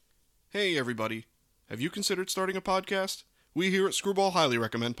Hey everybody, have you considered starting a podcast? We here at Screwball highly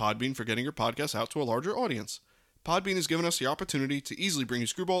recommend Podbean for getting your podcast out to a larger audience. Podbean has given us the opportunity to easily bring you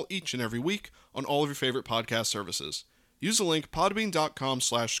Screwball each and every week on all of your favorite podcast services. Use the link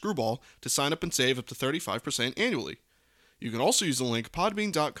podbean.com/screwball to sign up and save up to 35% annually. You can also use the link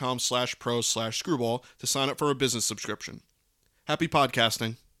podbean.com/pro/screwball to sign up for a business subscription. Happy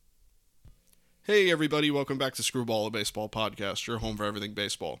podcasting. Hey everybody, welcome back to Screwball, a baseball podcast, your home for everything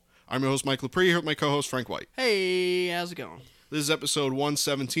baseball. I'm your host, Mike Lepre, here with my co-host, Frank White. Hey, how's it going? This is episode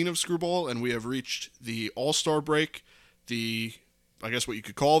 117 of Screwball, and we have reached the All-Star break, I guess what you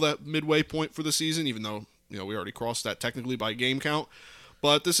could call that midway point for the season, even though, we already crossed that technically by game count.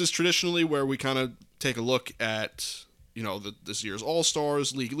 But this is traditionally where we kind of take a look at, this year's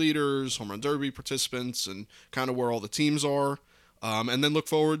All-Stars, league leaders, home run derby participants, and kind of where all the teams are. And then look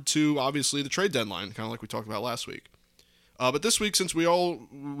forward to, obviously, the trade deadline, kind of like we talked about last week. But this week, since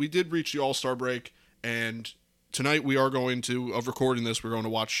we did reach the All-Star break, and tonight we are going to, of recording this, we're going to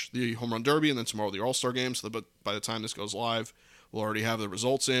watch the Home Run Derby and then tomorrow the All-Star Game, so that by the time this goes live, we'll already have the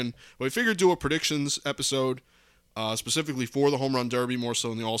results in. But we figured do a predictions episode, specifically for the Home Run Derby, more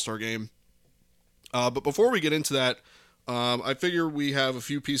so in the All-Star Game. But before we get into that, I figure we have a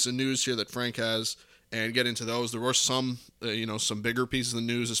few pieces of news here that Frank has, and get into those. There were some bigger pieces of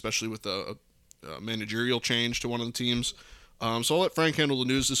news, especially with the managerial change to one of the teams. So I'll let Frank handle the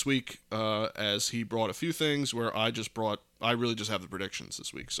news this week, as he brought a few things where I really just have the predictions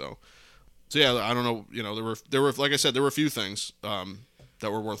this week. So yeah, I don't know, there were like I said, there were a few things that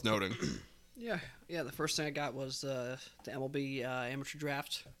were worth noting. Yeah. The first thing I got was the MLB amateur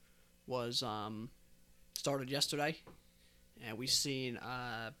draft was started yesterday, and we've seen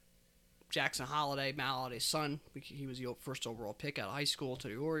Jackson Holliday, Matt Holliday's son. He was the first overall pick out of high school to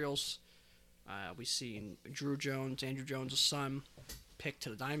the Orioles. We've seen Andrew Jones' son, picked to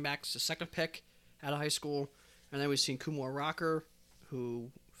the Diamondbacks, the second pick out of high school. And then we've seen Kumar Rocker,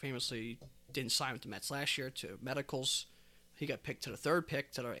 who famously didn't sign with the Mets last year, to medicals. He got picked to the third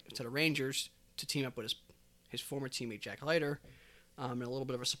pick to the Rangers to team up with his former teammate Jack Leiter. And a little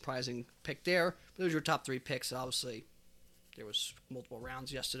bit of a surprising pick there. But those are your top three picks. Obviously, there was multiple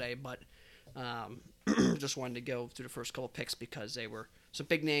rounds yesterday, but just wanted to go through the first couple picks because they were some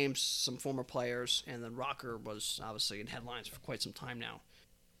big names, some former players, and then Rocker was obviously in headlines for quite some time now.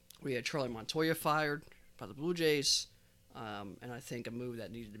 We had Charlie Montoya fired by the Blue Jays, and I think a move that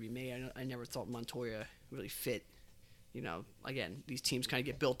needed to be made. I never thought Montoya really fit. Again, these teams kind of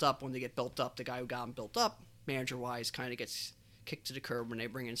get built up. When they get built up, the guy who got them built up, manager-wise, kind of gets kicked to the curb when they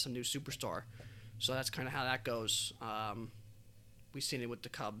bring in some new superstar. So that's kind of how that goes. We've seen it with the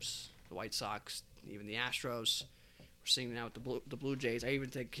Cubs, the White Sox, even the Astros. We're seeing it now with the Blue Jays. I even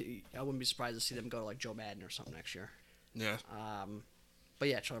think I wouldn't be surprised to see them go to like Joe Madden or something next year. Yeah. But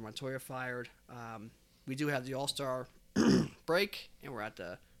yeah, Charlie Montoya fired. We do have the All-Star break, and we're at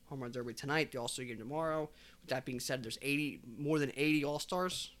the Home Run Derby tonight, the All-Star game tomorrow. With that being said, there's more than 80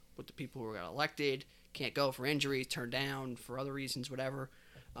 All-Stars with the people who got elected, can't go for injuries, turned down for other reasons, whatever.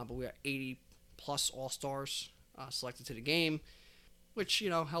 But we got 80-plus All-Stars selected to the game, which,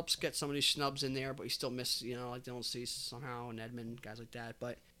 helps get some of these snubs in there, but you still miss, like Dylan Cease somehow and Edmund, guys like that.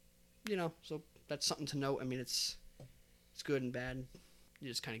 But, so that's something to note. I mean, it's good and bad. You're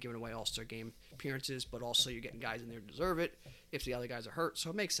just kind of giving away All-Star Game appearances, but also you're getting guys in there who deserve it if the other guys are hurt, so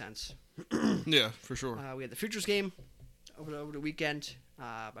it makes sense. Yeah, for sure. We had the Futures game over the weekend.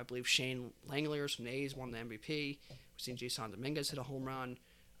 I believe Shane Langeliers from the A's won the MVP. We've seen Jason Dominguez hit a home run.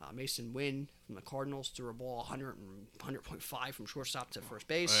 Mason Wynn from the Cardinals threw a ball 100.5 from shortstop to first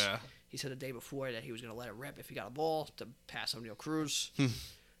base. Oh, yeah. He said the day before that he was going to let it rip if he got a ball to pass O'Neal Cruz.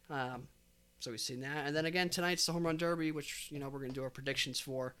 So we've seen that. And then again, tonight's the Home Run Derby, which, we're going to do our predictions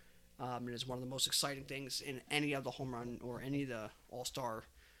for. And it's one of the most exciting things in any of the home run or any of the All-Star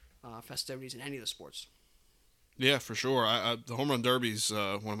festivities in any of the sports. Yeah, for sure. The Home Run Derby is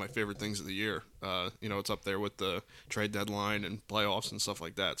one of my favorite things of the year. It's up there with the trade deadline and playoffs and stuff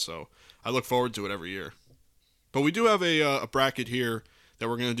like that. So I look forward to it every year. But we do have a bracket here that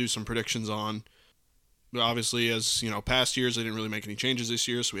we're going to do some predictions on. Obviously, as past years, they didn't really make any changes this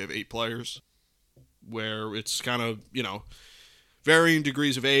year, so we have 8 players, where it's kind of varying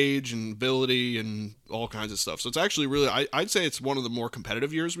degrees of age and ability and all kinds of stuff. So it's actually really, I'd say it's one of the more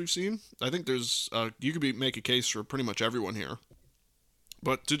competitive years we've seen. I think there's, you could make a case for pretty much everyone here.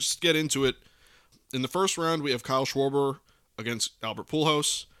 But to just get into it, in the first round, we have Kyle Schwarber against Albert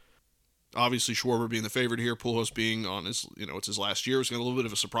Pujols. Obviously, Schwarber being the favorite here, Pujols being on his, it's his last year. It's got a little bit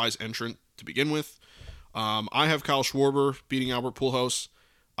of a surprise entrant to begin with. I have Kyle Schwarber beating Albert Pujols.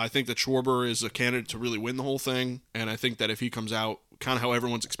 I think that Schwarber is a candidate to really win the whole thing, and I think that if he comes out kind of how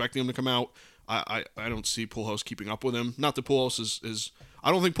everyone's expecting him to come out. I don't see Pujols keeping up with him. Not that Pujols is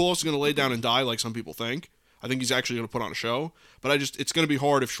I don't think Pujols is going to lay down and die like some people think. I think he's actually going to put on a show. But it's going to be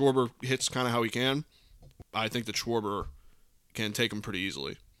hard if Schwarber hits kind of how he can. I think that Schwarber can take him pretty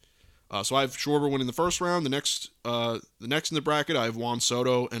easily. So I have Schwarber winning the first round. The next in the bracket, I have Juan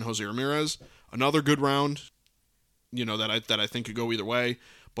Soto and Jose Ramirez. Another good round, that I think could go either way.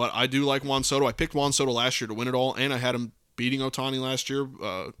 But I do like Juan Soto. I picked Juan Soto last year to win it all, and I had him beating Ohtani last year,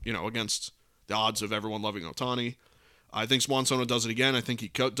 against the odds of everyone loving Ohtani. I think Juan Soto does it again. I think he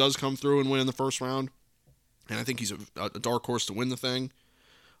does come through and win in the first round, and I think he's a dark horse to win the thing.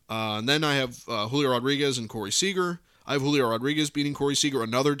 And then I have Julio Rodriguez and Corey Seager. I have Julio Rodriguez beating Corey Seager,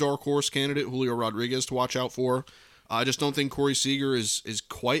 another dark horse candidate, Julio Rodriguez, to watch out for. I just don't think Corey Seager is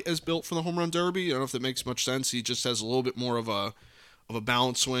quite as built for the home run derby. I don't know if that makes much sense. He just has a little bit more of a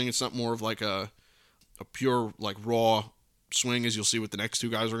balanced swing. It's not more of like a pure like raw swing as you'll see with the next two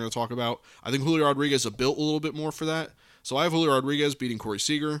guys we're going to talk about. I think Julio Rodriguez is built a little bit more for that. So I have Julio Rodriguez beating Corey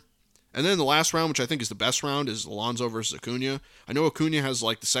Seager. And then the last round, which I think is the best round, is Alonso versus Acuna. I know Acuna has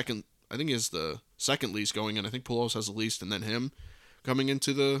like the second least going in. I think Pujols has the least, and then him coming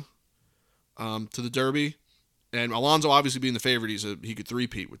into the Derby. And Alonso obviously being the favorite, he could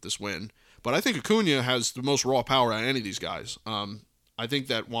three-peat with this win. But I think Acuna has the most raw power out of any of these guys. I think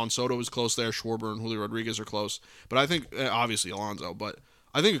that Juan Soto is close there. Schwarber and Julio Rodriguez are close. But I think, obviously, Alonso. But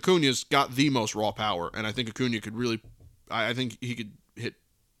I think Acuna's got the most raw power. And I think Acuna could really, I think he could hit,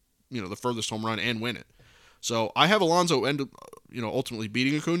 the furthest home run and win it. So I have Alonso ultimately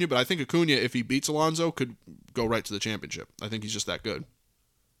beating Acuna. But I think Acuna, if he beats Alonso, could go right to the championship. I think he's just that good.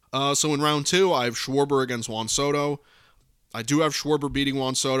 So in round 2, I have Schwarber against Juan Soto. I do have Schwarber beating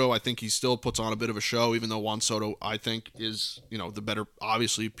Juan Soto. I think he still puts on a bit of a show, even though Juan Soto, I think, is, the better,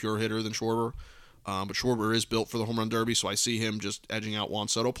 obviously, pure hitter than Schwarber. But Schwarber is built for the home run derby, so I see him just edging out Juan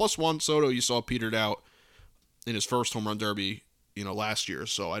Soto. Plus, Juan Soto, you saw petered out in his first home run derby, last year.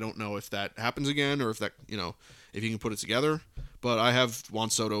 So I don't know if that happens again or if that, if he can put it together. But I have Juan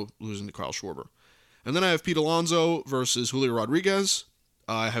Soto losing to Kyle Schwarber. And then I have Pete Alonso versus Julio Rodriguez.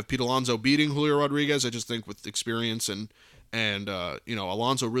 I have Pete Alonso beating Julio Rodriguez. I just think with experience and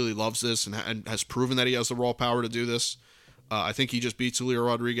Alonso really loves this and has proven that he has the raw power to do this. I think he just beats Julio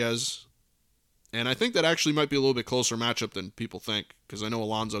Rodriguez. And I think that actually might be a little bit closer matchup than people think, because I know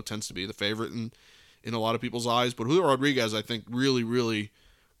Alonso tends to be the favorite in a lot of people's eyes. But Julio Rodriguez, I think, really, really,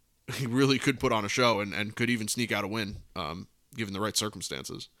 he really could put on a show and could even sneak out a win, given the right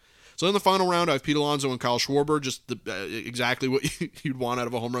circumstances. So in the final round, I have Pete Alonso and Kyle Schwarber, just exactly what you'd want out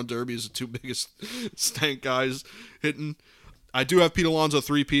of a home run derby is the two biggest stank guys hitting. I do have Pete Alonso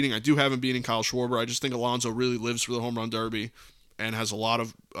three-peating. I do have him beating Kyle Schwarber. I just think Alonso really lives for the home run derby and has a lot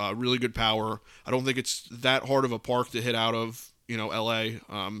of really good power. I don't think it's that hard of a park to hit out of, L.A.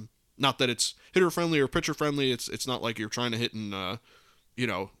 Not that it's hitter-friendly or pitcher-friendly. It's not like you're trying to hit in,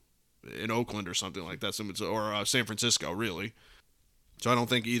 in Oakland or something like that, or San Francisco, really. So I don't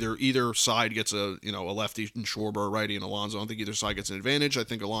think either side gets a lefty in Schwarber, a righty in Alonso. I don't think either side gets an advantage. I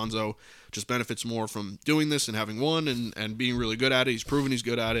think Alonso just benefits more from doing this and having won and being really good at it. He's proven he's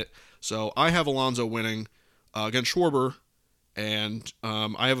good at it. So I have Alonso winning against Schwarber, and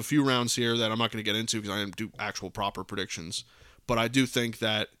I have a few rounds here that I'm not going to get into because I didn't do actual proper predictions. But I do think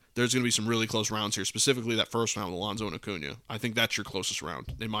that there's going to be some really close rounds here, specifically that first round with Alonso and Acuna. I think that's your closest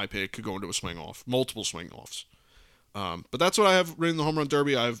round. In my opinion, it could go into a swing-off, multiple swing-offs. But that's what I have written in the home run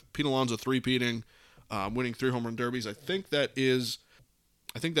derby. I have Pete Alonso three-peating, winning 3 home run derbies. I think that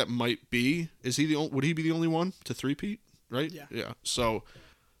might be. Would he be the only one to three-peat? Right? Yeah. So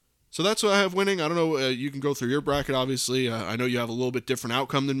that's what I have winning. I don't know. You can go through your bracket. Obviously, I know you have a little bit different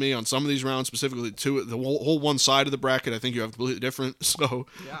outcome than me on some of these rounds. Specifically, the whole one side of the bracket. I think you have completely different. So,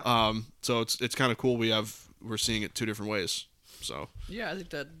 yeah. So it's kind of cool. We're seeing it 2 different ways. So yeah, I think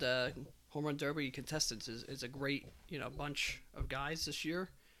that home run derby contestants is a great bunch of guys this year.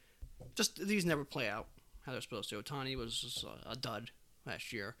 Just these never play out how they're supposed to. Ohtani was a dud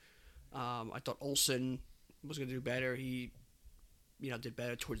last year. I thought Olsen was going to do better. He did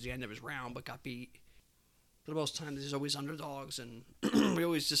better towards the end of his round, but got beat. For the most time, there's always underdogs, and we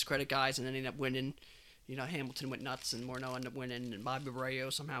always discredit guys and then end up winning. Hamilton went nuts, and Morneau ended up winning, and Bobby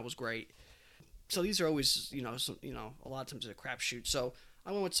Barrero somehow was great. So these are always, a lot of times a crapshoot. So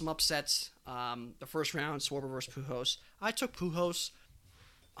I went with some upsets. The first round, Schwarber versus Pujols. I took Pujols.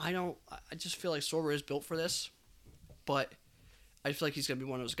 I just feel like Schwarber is built for this, but I feel like he's going to be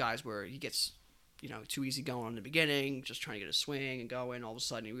one of those guys where he gets, too easy going in the beginning, just trying to get a swing and going. All of a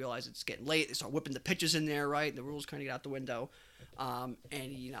sudden, he realizes it's getting late. They start whipping the pitches in there, right? The rules kind of get out the window. And,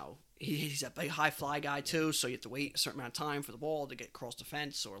 he's a big high fly guy too, so you have to wait a certain amount of time for the ball to get across the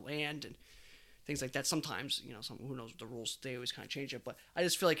fence or land and things like that. Sometimes, who knows the rules, they always kind of change it, but I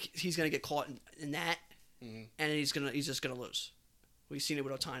just feel like he's going to get caught in that, and he's just going to lose. We've seen it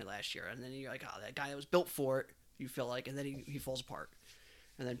with Ohtani last year, and then you're like, oh, that guy that was built for it, you feel like, and then he falls apart.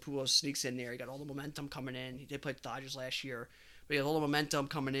 And then Pujols sneaks in there. He got all the momentum coming in. He did play the Dodgers last year, but he has all the momentum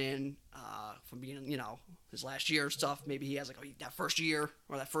coming in from being, his last year and stuff. Maybe he has that first year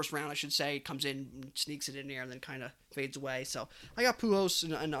or that first round, I should say, comes in, and sneaks it in there, and then kind of fades away. So I got Pujols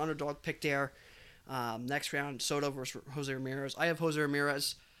in the underdog pick there. Next round, Soto versus Jose Ramirez. I have Jose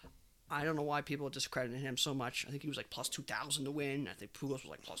Ramirez. I don't know why people are discrediting him so much. I think he was plus 2,000 to win. I think Pujols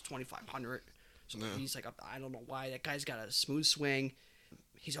was plus 2,500. So he's I don't know why. That guy's got a smooth swing.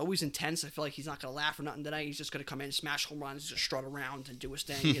 He's always intense. I feel like he's not going to laugh or nothing tonight. He's just going to come in, smash home runs, just strut around and do his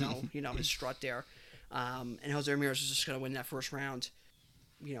thing, his strut there. And Jose Ramirez is just going to win that first round.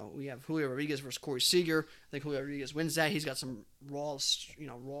 We have Julio Rodriguez versus Corey Seager. I think Julio Rodriguez wins that. He's got some raw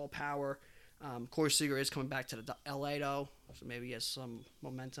power. Corey Seager is coming back to the LA though, so maybe he has some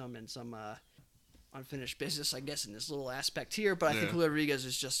momentum and some unfinished business, I guess, in this little aspect here. But I think Julio Rodriguez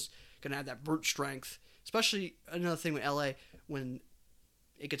is just going to have that brute strength. Especially another thing with LA, when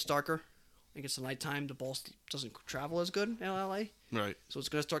it gets darker, it gets to nighttime, the ball doesn't travel as good in LA. Right. So it's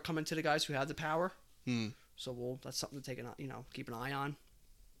going to start coming to the guys who have the power. So that's something to keep an eye on.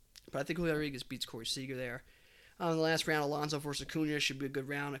 But I think Julio Rodriguez beats Corey Seager there. In the last round, Alonso versus Acuna should be a good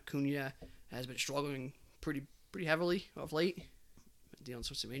round. Acuna has been struggling pretty heavily of late, dealing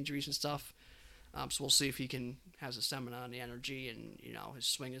with some injuries and stuff. So we'll see if he has the stamina and the energy, and his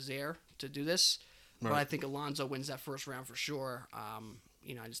swing is there to do this. Right. But I think Alonso wins that first round for sure.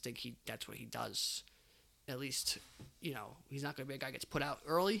 I just think that's what he does. At least, he's not going to be a guy who gets put out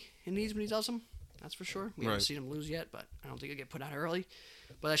early in these when he does them. That's for sure. We haven't seen him lose yet, but I don't think he'll get put out early.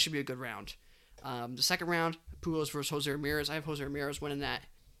 But that should be a good round. The second round, Pujols versus Jose Ramirez. I have Jose Ramirez winning that.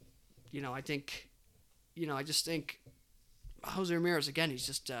 I just think Jose Ramirez, again, he's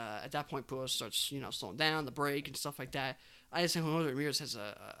just, at that point, Pujols starts, slowing down, the break and stuff like that. I just think Jose Ramirez has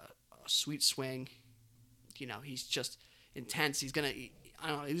a sweet swing. He's just intense. He's going to, I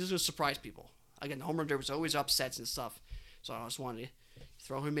don't know, he's just going to surprise people. Again, the home run derby was always upsets and stuff. So I just wanted to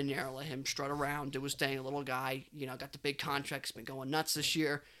throw him in there, let him strut around, do his thing. A little guy, got the big contracts, been going nuts this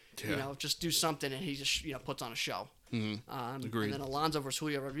year. Yeah. Just do something, and he just, puts on a show. Mm-hmm. Agreed. And then Alonso versus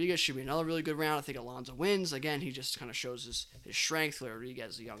Julio Rodriguez should be another really good round. I think Alonso wins. Again, he just kind of shows his strength. Julio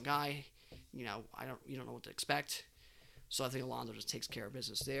Rodriguez is a young guy. You don't know what to expect. So I think Alonso just takes care of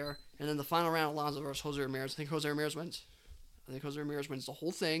business there. And then the final round, Alonso versus Jose Ramirez. I think Jose Ramirez wins. I think Jose Ramirez wins the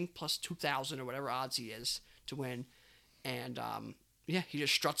whole thing, plus 2,000 or whatever odds he is to win. And, he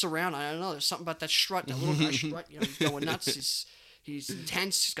just struts around. I don't know. There's something about that strut, that little guy strut. He's going nuts. He's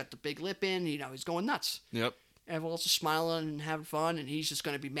intense. He's got the big lip in. He's going nuts. Yep. Everyone else is smiling and having fun, and he's just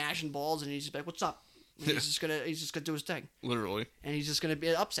going to be mashing balls, and he's just like, "What's up?" And he's just gonna do his thing. Literally. And he's just gonna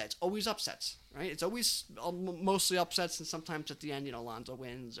be upsets. Always upsets, right? It's always mostly upsets, and sometimes at the end, Alonso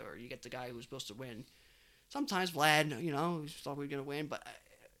wins, or you get the guy who's supposed to win. Sometimes Vlad, he's thought we were gonna win, but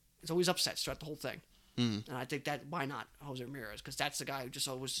it's always upsets throughout the whole thing. And I think that why not Jose Ramirez? Because that's the guy who just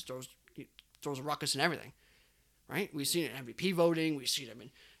always throws a ruckus and everything. Right? We've seen it in MVP voting. We've seen him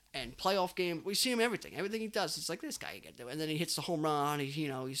in playoff game. We see him in everything. Everything he does, it's like this guy can do. And then he hits the home run.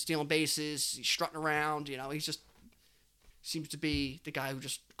 He's stealing bases. He's strutting around. He just seems to be the guy who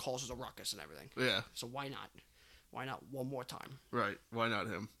just causes a ruckus and everything. Yeah. So why not? Why not one more time? Right. Why not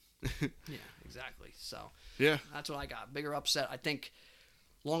him? Yeah, exactly. So yeah, that's what I got. Bigger upset. I think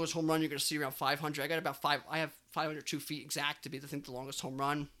longest home run you're going to see around 500. I have 502 feet exact to be the longest home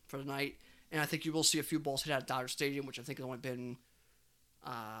run for the night. And I think you will see a few balls hit out of Dodger Stadium, which I think has only been,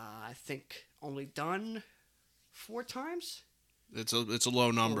 only done 4 times. It's a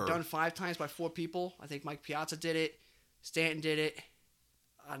low number. Or done 5 times by 4 people. I think Mike Piazza did it, Stanton did it,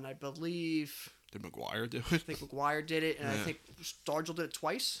 and I believe. Did McGuire do it? I think McGuire did it, and I think Stargell did it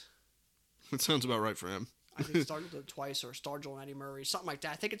twice. That sounds about right for him. I think Stargell did it twice, or Stargell and Eddie Murray, something like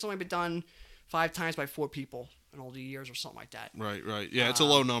that. I think it's only been done 5 times by 4 people in all the years or something like that. Right. Yeah, it's a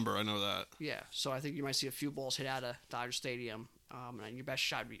low number. I know that. Yeah, so I think you might see a few balls hit out of Dodger Stadium. And your best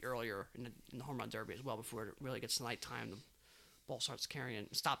shot would be earlier in the home run derby as well, before it really gets to nighttime. The ball stops carrying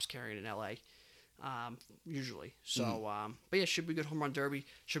in L.A. Usually. So, but yeah, should be a good home run derby.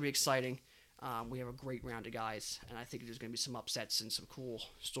 Should be exciting. We have a great round of guys, and I think there's going to be some upsets and some cool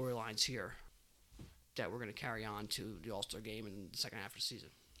storylines here that we're going to carry on to the All-Star game in the second half of the season.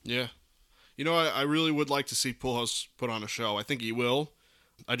 Yeah. I really would like to see Pujols put on a show. I think he will.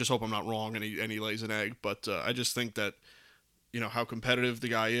 I just hope I'm not wrong and he lays an egg. But I just think that how competitive the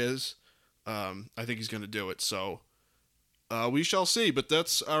guy is, I think he's going to do it. So we shall see. But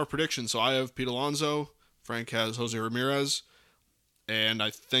that's our prediction. So I have Pete Alonso. Frank has Jose Ramirez. And I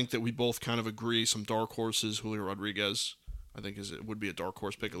think that we both kind of agree some dark horses. Julio Rodriguez, I think it would be a dark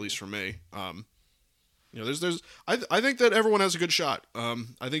horse pick, at least for me. I think that everyone has a good shot.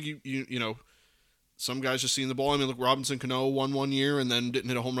 I think some guys just seeing the ball. I mean, look, Robinson Cano won one year and then didn't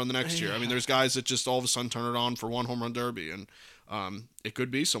hit a home run the next year. I mean, there's guys that just all of a sudden turn it on for one home run derby, and it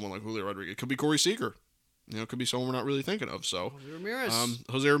could be someone like Julio Rodriguez. It could be Corey Seager. It could be someone we're not really thinking of. So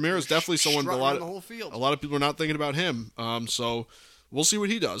Jose Ramirez, definitely someone a lot of people are not thinking about him. So we'll see what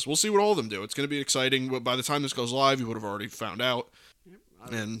he does. We'll see what all of them do. It's going to be exciting. But by the time this goes live, you would have already found out. Yep,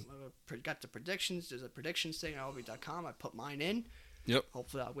 I've got the predictions. There's a predictions thing at LB.com. I put mine in. Yep.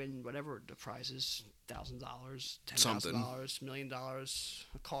 Hopefully I'll win whatever the prize is. $1,000, $10,000, $1 million,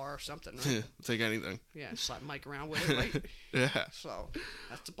 a car, something. Right? Take anything. Yeah, slap Mike around with it, right? Yeah. So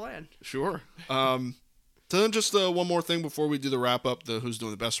that's the plan. Sure. So then just one more thing before we do the wrap-up, the who's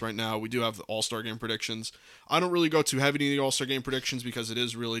doing the best right now. We do have the All-Star Game predictions. I don't really go too heavy into the All-Star Game predictions because it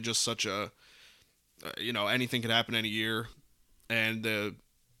is really just such a, anything could happen any year. And,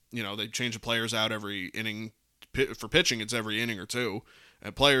 they change the players out every inning. For pitching, it's every inning or two.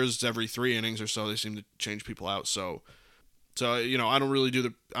 And players, it's every 3 innings or so. They seem to change people out. So I don't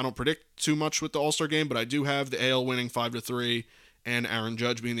really I don't predict too much with the All-Star Game, but I do have the AL winning 5-3. And Aaron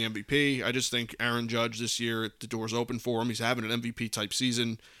Judge being the MVP. I just think Aaron Judge this year, the door's open for him. He's having an MVP-type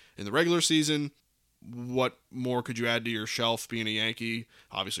season in the regular season. What more could you add to your shelf being a Yankee?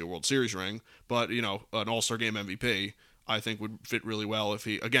 Obviously a World Series ring, but, an All-Star Game MVP, I think would fit really well if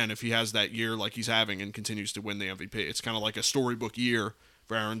he has that year like he's having and continues to win the MVP. It's kind of like a storybook year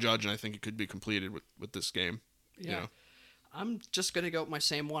for Aaron Judge, and I think it could be completed with this game. Yeah. I'm just going to go with my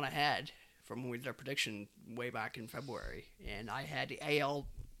same one I had from when we did our prediction way back in February. And I had the AL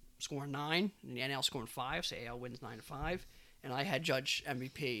scoring 9 and the NL scoring 5, so AL wins 9-5. And I had Judge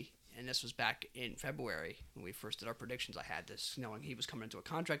MVP, and this was back in February when we first did our predictions. I had this knowing he was coming into a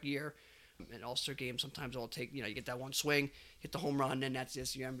contract year. An All-Star game, sometimes it'll take, you get that one swing, hit the home run, and that's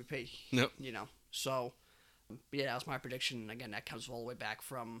just your MVP. Yep. So, that was my prediction. Again, that comes all the way back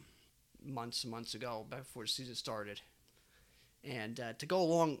from months and months ago, back before the season started. And to go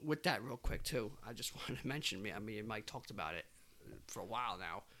along with that real quick, too, I just wanted to mention, me and Mike talked about it for a while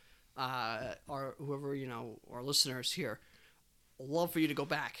now. Our listeners here, I'd love for you to go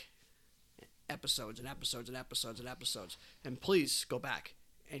back episodes and episodes and episodes and episodes. And please go back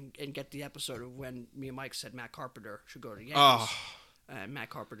and get the episode of when me and Mike said Matt Carpenter should go to the Yankees. Matt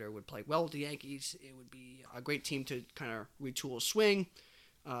Carpenter would play well with the Yankees. It would be a great team to kind of retool a swing,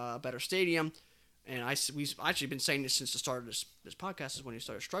 a better stadium. And we've actually been saying this since the start of this podcast is when he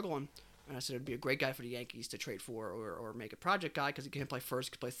started struggling. And I said it'd be a great guy for the Yankees to trade for or make a project guy because he can play first,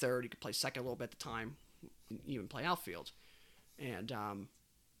 he can play third, he can play second a little bit at the time, even play outfield. And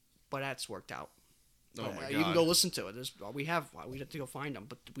but that's worked out. Oh my God. You can go listen to it. We have to go find them,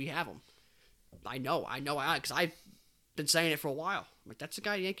 but we have them. I know, because I've been saying it for a while. I'm like, that's a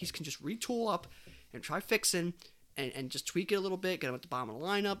guy the Yankees can just retool up and try fixing and just tweak it a little bit, get him at the bottom of the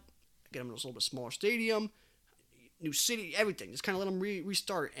lineup, get him in a little bit smaller stadium, new city, everything. Just kind of let him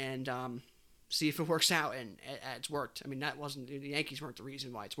restart and see if it works out. And it's worked. I mean, the Yankees weren't the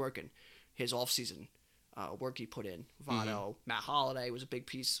reason why it's working. His offseason work he put in. Votto, Matt Holliday was a big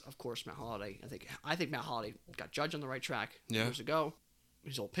piece. Of course, Matt Holliday. I think Matt Holliday got Judge on the right track years ago.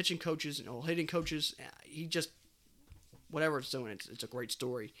 His old pitching coaches and old hitting coaches. He just, whatever it's doing, it's a great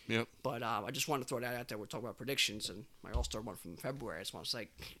story. Yep. But I just wanted to throw that out there. We're talking about predictions and my All-Star one from February. I just want to say,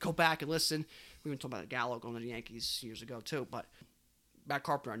 go back and listen. We even talked about Gallo going to the Yankees years ago too. But Matt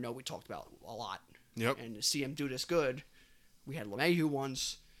Carpenter, I know we talked about a lot. Yep. And to see him do this good, we had LeMahieu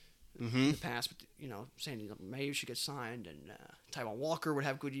once in the past, but saying LeMahieu should get signed, and Taijuan Walker would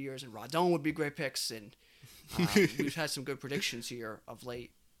have good years, and Rodon would be great picks, and we've had some good predictions here of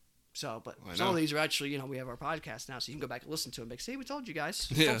late. So, but some of these are actually, we have our podcast now, so you can go back and listen to them. Like, see, we told you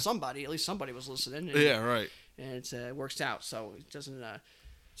guys. We told somebody. At least somebody was listening. And, yeah, right. And it works out. So it doesn't.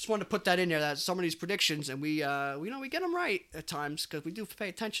 Just wanted to put that in there. That some of these predictions, and we get them right at times because we do pay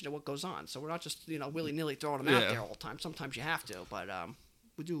attention to what goes on. So we're not just willy nilly throwing them out there all the time. Sometimes you have to, but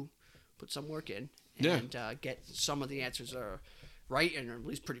we do put some work in and get some of the answers are right and at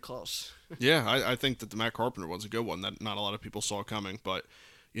least pretty close. Yeah, I think that the Matt Carpenter one's a good one that not a lot of people saw coming, but.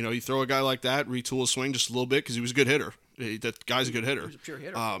 You throw a guy like that, retool his swing just a little bit because he was a good hitter. That guy's a good hitter. He was a pure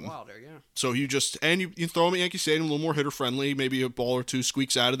hitter for a while there, yeah. So you throw him at Yankee Stadium, a little more hitter friendly. Maybe a ball or two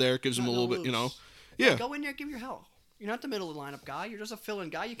squeaks out of there, gives him a little bit, Yeah. Go in there, give your hell. You're not the middle of the lineup guy. You're just a fill-in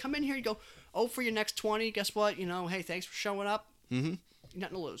guy. You come in here, you go, Oh, for your next 20, guess what? Hey, thanks for showing up. Mm-hmm.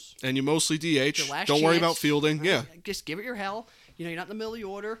 Nothing to lose. And you mostly DH. Your last Don't worry chance. about fielding. Yeah. Just give it your hell. You're not in the middle of the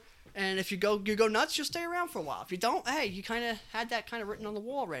order. And if you go nuts, you'll stay around for a while. If you don't, hey, you kind of had that kind of written on the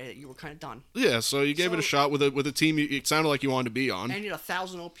wall already that you were kind of done. Yeah, so you gave it a shot with a team it sounded like you wanted to be on. And you had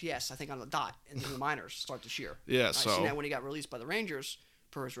 1,000 OPS, I think, on the dot in the minors to start this year. Yeah, I seen that when he got released by the Rangers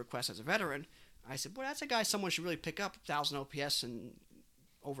per his request as a veteran. I said, boy, that's a guy someone should really pick up, 1,000 OPS in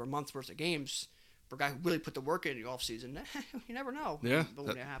over a month worth of games for a guy who really put the work in the offseason. You never know. Yeah, but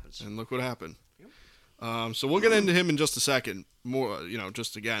when it happens. And look what happened. Yep. So we'll get into him in just a second, more,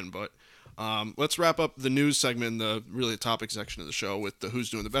 just again, but let's wrap up the news segment, the really topic section of the show with the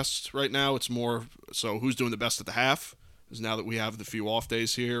who's doing the best right now. It's more so who's doing the best at the half, is now that we have the few off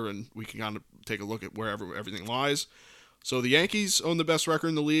days here and we can kind of take a look at wherever everything lies. So the Yankees own the best record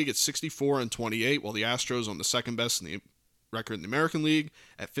in the league at 64-28, while the Astros own the second best in the record in the American League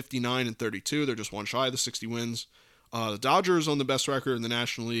at 59-32. They're just one shy of the 60 wins. The Dodgers own the best record in the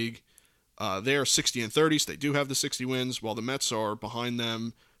National League. They're 60-30, so they do have the 60 wins, while the Mets are behind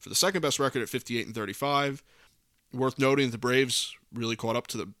them for the second best record at 58-35. Worth noting that the Braves really caught up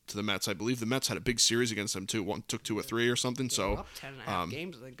to the Mets. I believe the Mets had a big series against them too. One took 2 or 3 or something. They so were up 10.5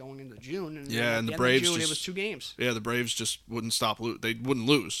 games I think, going into June. And and the the Braves June, just, it was 2 games. Yeah, the Braves just wouldn't stop. They wouldn't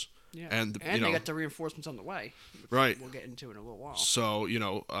lose. Yeah. And they got the reinforcements on the way. Right. We'll get into in a little while. So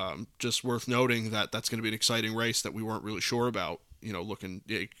just worth noting that that's going to be an exciting race that we weren't really sure about. Looking,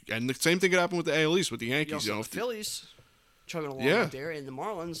 and the same thing could happen with the AL East with the Yankees. The Phillies chugging along with there, and the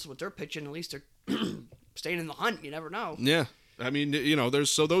Marlins with their pitching, at least they're staying in the hunt. You never know. Yeah, I mean,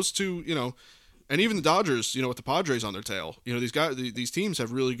 there's those two, and even the Dodgers, with the Padres on their tail. These teams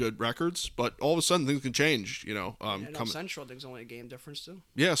have really good records, but all of a sudden things can change. And Central, I think, is only a game difference too.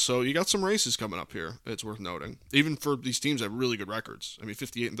 Yeah, so you got some races coming up here. It's worth noting, even for these teams that have really good records. I mean,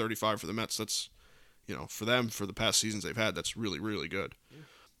 58-35 for the Mets. That's for them, for the past seasons they've had, that's really, really good. Yeah.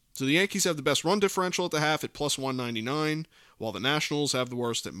 So the Yankees have the best run differential at the half at plus 199, while the Nationals have the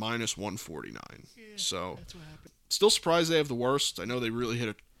worst at minus 149. Yeah, so that's what happened. Still surprised they have the worst. I know they really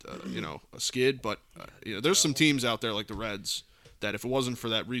hit a skid, but there's some teams out there like the Reds that if it wasn't for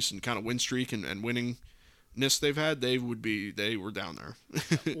that recent kind of win streak and winningness they've had, they were down there.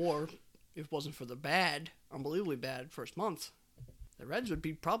 Or if it wasn't for the unbelievably bad first month, the Reds would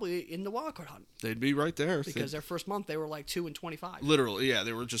be probably in the wild card hunt. They'd be right there. Because their first month, they were like 2-25. Literally, yeah,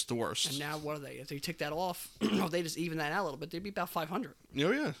 they were just the worst. And now, what are they? If they take that off, if they just even that out a little bit, they'd be about 500.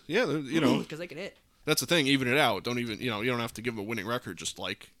 Oh, yeah. Because they can hit. That's the thing, even it out. Don't even, you don't have to give them a winning record, just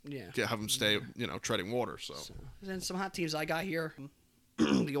have them stay, treading water. So. Then some hot teams I got here.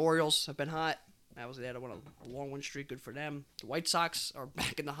 The Orioles have been hot. They had a long win streak, good for them. The White Sox are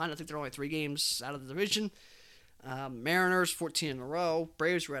back in the hunt. I think they're only 3 games out of the division. Mariners 14 in a row.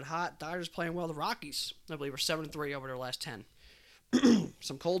 Braves red hot. Dodgers playing well. The Rockies, I believe, are 7-3 over their last 10.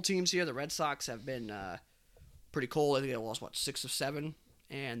 Some cold teams here. The Red Sox have been pretty cold. I think they lost 6 of 7,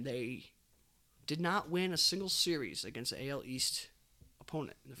 and they did not win a single series against the AL East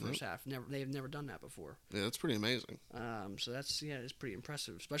opponent in the first half. They've never done that before. Yeah, that's pretty amazing. So it's pretty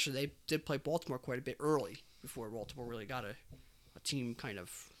impressive. Especially they did play Baltimore quite a bit early before Baltimore really got a team kind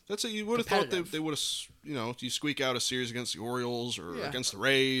of. That's it. You would have thought they would have, you squeak out a series against the Orioles or against the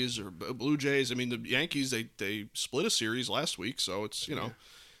Rays or Blue Jays. I mean, the Yankees, they split a series last week, so it's,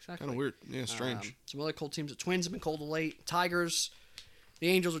 exactly. kind of weird. Yeah, strange. Some other cold teams. The Twins have been cold of late. Tigers, the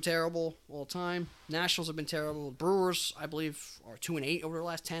Angels are terrible all the time. Nationals have been terrible. The Brewers, I believe, are 2-8 over the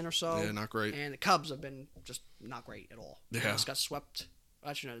last 10 or so. Yeah, not great. And the Cubs have been just not great at all. Yeah. They just got swept.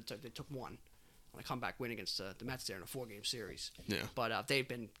 Actually, no, they took one. A comeback win against the Mets there in a 4-game series. Yeah. But they've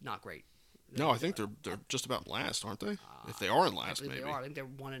been not great. No, I think they're just about last, aren't they? If they are in last, maybe. They are. I think they're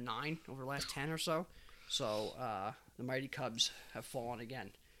 1-9 over the last 10 or so. So the mighty Cubs have fallen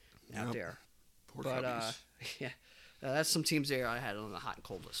again out there. Poor Cubbies. That's some teams there I had on the hot and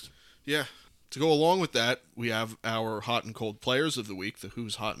cold list. Yeah. To go along with that, we have our hot and cold players of the week, the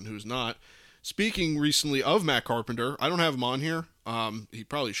who's hot and who's not. Speaking recently of Matt Carpenter, I don't have him on here. He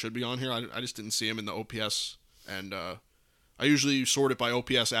probably should be on here. I just didn't see him in the OPS, and I usually sort it by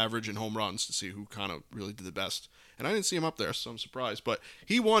OPS average and home runs to see who kind of really did the best. And I didn't see him up there, so I'm surprised. But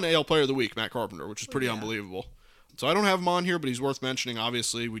he won AL Player of the Week, Matt Carpenter, which is pretty unbelievable. So I don't have him on here, but he's worth mentioning.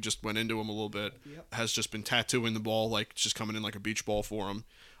 Obviously, we just went into him a little bit. Yep. Has just been tattooing the ball, like it's just coming in like a beach ball for him.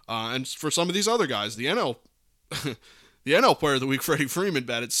 And for some of these other guys, the NL Player of the Week, Freddie Freeman,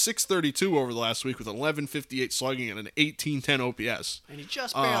 batted .632 over the last week with 1158 slugging and an 1810 OPS. And he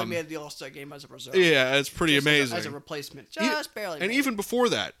just barely made the All-Star game as a reserve. Yeah, it's pretty amazing. As a replacement. Just barely. And even before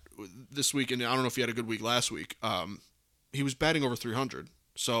that, this week, and I don't know if he had a good week last week, he was batting over 300.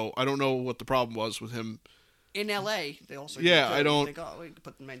 So I don't know what the problem was with him. In LA, they also I don't think, oh, we can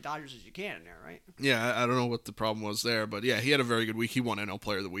put as many Dodgers as you can in there, right? Yeah, I don't know what the problem was there, but yeah, he had a very good week. He won NL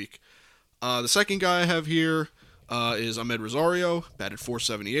Player of the Week. The second guy I have here is Ahmed Rosario, batted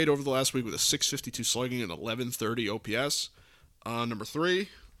 .478 over the last week with a .652 slugging and 1130 OPS. Number 3,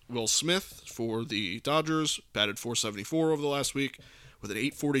 Will Smith for the Dodgers, batted .474 over the last week with an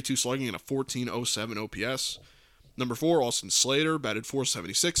 .842 slugging and a 1407 OPS. Number 4, Austin Slater, batted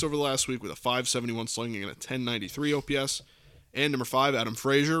 .476 over the last week with a .571 slugging and a 1093 OPS. And number 5, Adam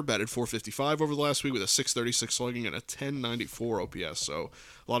Frazier, batted .455 over the last week with a .636 slugging and a 1094 OPS. So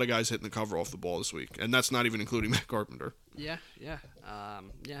a lot of guys hitting the cover off the ball this week, and that's not even including Matt Carpenter. Yeah. I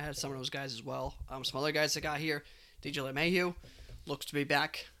had some of those guys as well. Some other guys that got here, DJ LeMahieu looks to be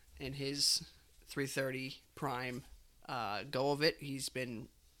back in his 330 prime go of it. He's been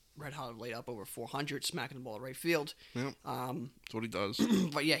red hot laid up over 400, smacking the ball at right field. Yeah, that's what he does.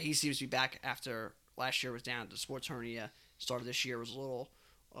 But yeah, he seems to be back after last year was down to sports hernia. Started this year was a little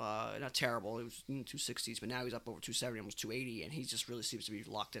not terrible. It was in the 260s, but now he's up over 270, almost 280, and he just really seems to be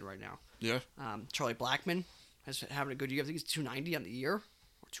locked in right now. Yeah. Charlie Blackmon has having a good year. I think he's 290 on the year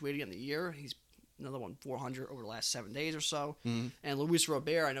or 280 on the year. He's another one 400 over the last 7 days or so. Mm-hmm. And Luis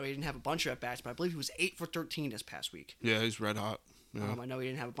Robert, I know he didn't have a bunch of at bats, but I believe he was 8 for 13 this past week. Yeah, he's red hot. Yeah. I know he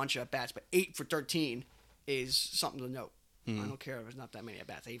didn't have a bunch of at bats, but 8 for 13 is something to note. I don't care if there's not that many at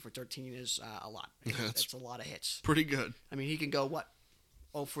bats. 8 for 13 is a lot. That's a lot of hits. Pretty good. I mean, he can go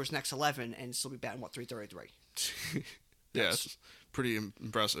for his next 11 and still be batting 333. Yeah, it's pretty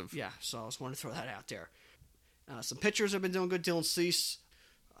impressive. Yeah, so I just wanted to throw that out there. Some pitchers have been doing good. Dylan Cease,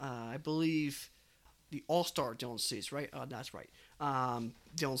 I believe the All-Star Dylan Cease, right? That's right.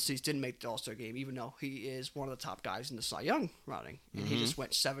 Dylan Cease didn't make the All-Star game, even though he is one of the top guys in the Cy Young running, and he just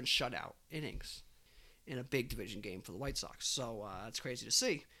went 7 shutout innings in a big division game for the White Sox. So that's crazy to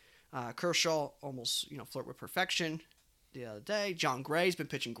see. Kershaw almost flirt with perfection the other day. John Gray's been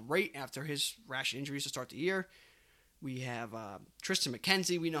pitching great after his rash injuries to start the year. We have Tristan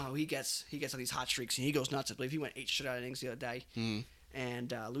McKenzie. We know how he gets on these hot streaks, and he goes nuts. I believe he went 8 shutout innings the other day.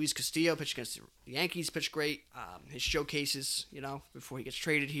 And Luis Castillo pitched against the Yankees, pitched great. His showcases, before he gets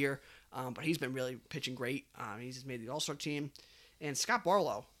traded here. But he's been really pitching great. He's made the All-Star team. And Scott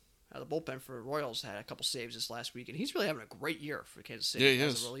Barlow, the bullpen for the Royals, had a couple saves this last week, and he's really having a great year for Kansas City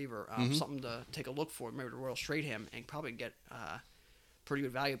as a reliever. Something to take a look for. Maybe the Royals trade him and probably get pretty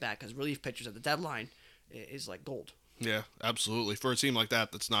good value back, because relief pitchers at the deadline is like gold. Yeah, absolutely. For a team like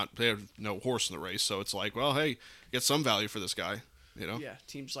that, they have no horse in the race, so it's like, well, hey, get some value for this guy, Yeah,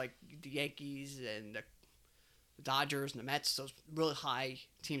 teams like the Yankees and the Dodgers and the Mets, those really high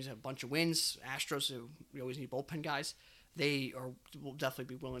teams have a bunch of wins. Astros, who we always need bullpen guys, will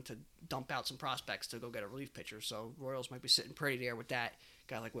definitely be willing to dump out some prospects to go get a relief pitcher. So Royals might be sitting pretty there with that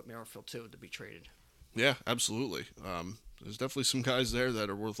guy like Whit Merrifield too to be traded. Yeah, absolutely. There's definitely some guys there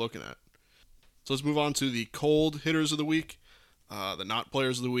that are worth looking at. So let's move on to the cold hitters of the week, the not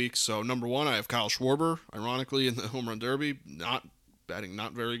players of the week. So number 1, I have Kyle Schwarber, ironically in the home run derby, batting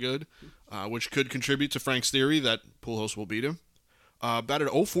not very good, which could contribute to Frank's theory that Pujols will beat him. Batted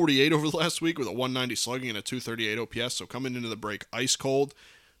 .048 over the last week with a 190 slugging and a 238 OPS, so coming into the break ice cold.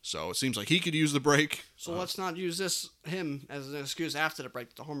 So it seems like he could use the break. So let's not use him as an excuse after the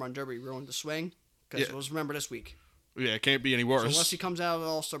break. The home run derby ruined the swing, because let's remember this week. Yeah, it can't be any worse. So unless he comes out of the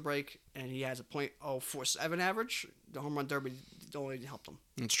All-Star break and he has a .047 average, the home run derby only helped him.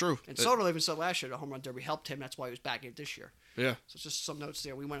 It's true. And Soto even said last year the home run derby helped him. That's why he was back in it this year. Yeah. So just some notes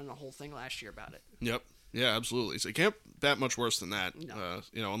there. We went on a whole thing last year about it. Yep. Yeah, absolutely. So you can't bat much worse than that. No.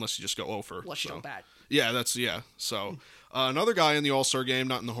 Unless you just go over. Unless you don't bat. Yeah, So another guy in the All-Star game,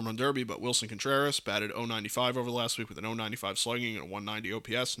 not in the home run derby, but Wilson Contreras, batted .095 over the last week with an .095 slugging and a 190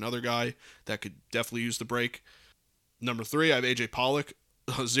 OPS. Another guy that could definitely use the break. Number 3, I have A.J. Pollock,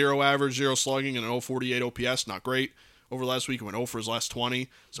 0 average, 0 slugging, and an .048 OPS. Not great. Over last week, he went 0 for his last 20.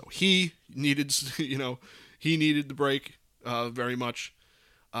 So he needed, the break very much.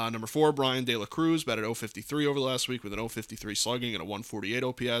 Number 4, Brian De La Cruz, batted .053 over the last week with an .053 slugging and a 148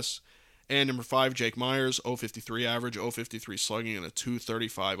 OPS. And number 5, Jake Myers, .053 average, .053 slugging, and a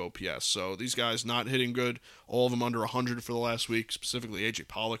 235 OPS. So these guys not hitting good. All of them under 100 for the last week, specifically A.J.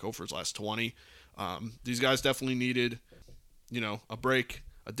 Pollock, 0 for his last 20. These guys definitely needed, a break,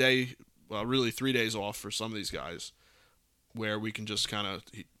 a day, well, really 3 days off for some of these guys, where we can just kind of,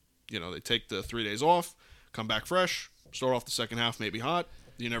 they take the 3 days off, come back fresh, start off the second half maybe hot.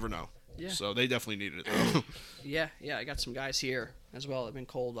 You never know. Yeah. So they definitely needed it, though. Yeah, I got some guys here as well that have been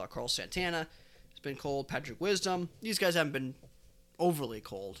cold. Carlos Santana has been cold. Patrick Wisdom. These guys haven't been overly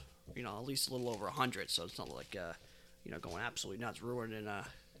cold, at least a little over 100, so it's not like going absolutely nuts, ruining a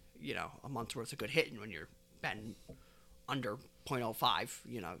month's worth of good hitting when you're batting under .05.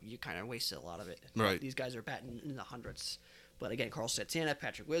 You kind of wasted a lot of it. Right. These guys are batting in the hundreds. But again, Carl Santana,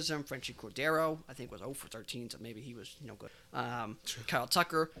 Patrick Wisdom, Frenchie Cordero, I think was 0 for 13, so maybe he was good. Kyle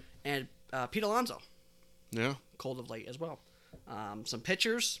Tucker, and Pete Alonso. Yeah. Cold of late as well. Some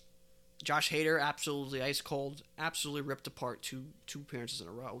pitchers. Josh Hader, absolutely ice cold, absolutely ripped apart two appearances in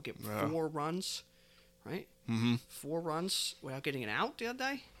a row. Get 4 runs, right? Mm-hmm. 4 runs without getting an out the other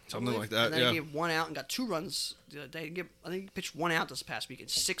day. Something like that, and then yeah. he gave 1 out and got 2 runs the other day. I think he pitched 1 out this past week and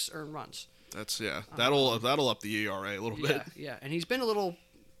 6 earned runs. That's that'll up the ERA a little bit. Yeah, and he's been a little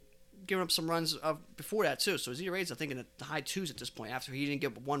giving up some runs before that too. So his ERA is I think in the high 2s at this point. After he didn't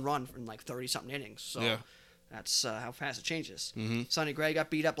get 1 run in like 30 something innings. So yeah. That's how fast it changes. Mm-hmm. Sonny Gray got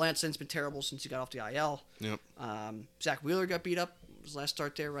beat up. Lanson's been terrible since he got off the IL. Yep. Zach Wheeler got beat up. His last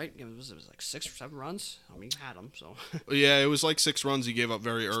start there, right? It was like 6 or 7 runs. I mean, he had him, so. Yeah, it was like 6 runs he gave up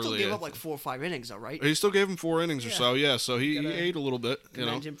very early. Still gave up like 4 or 5 innings, though, right? He still gave him 4 innings or so, yeah. So he ate a little bit,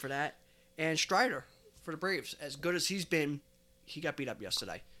 Commend him for that. And Strider for the Braves, as good as he's been, he got beat up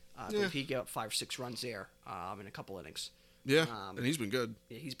yesterday. I believe he gave up 5 or 6 runs there in a couple innings. Yeah, and he's been good.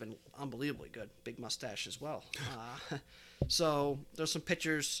 Yeah, he's been unbelievably good. Big mustache as well. So there's some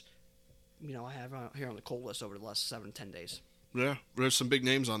pitchers, I have here on the cold list over the last 7-10 days. Yeah, there's some big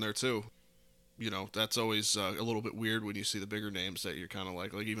names on there too. That's always a little bit weird when you see the bigger names that you're kind of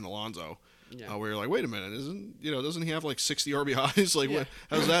like even Alonso, where you're like, wait a minute, doesn't he have like 60 RBIs? Like,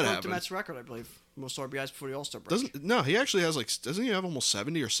 how does that happen? The Mets record, I believe, most RBIs before the All-Star break. He actually has doesn't he have almost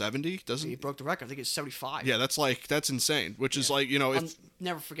 70 or 70? He broke the record. I think it's 75. Yeah, that's insane. Which is like I'll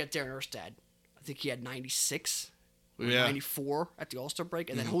never forget Darren Erstad. I think he had 96, 94 at the All-Star break,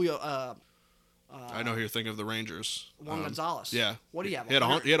 and then Julio. I know who you're thinking of, the Rangers. Juan Gonzalez. Yeah. What do you have? He had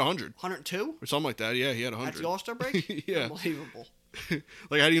 100. 102? Or something like that. Yeah, he had 100. At the All-Star break? Yeah. Unbelievable.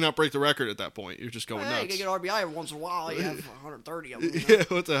 Like, how do you not break the record at that point? You're just going nuts. You get RBI every once in a while. You have 130 of them. Yeah,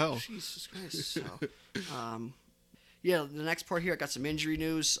 what the hell? Jesus Christ. So, the next part here, I got some injury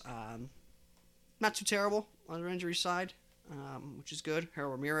news. Not too terrible on the injury side, which is good.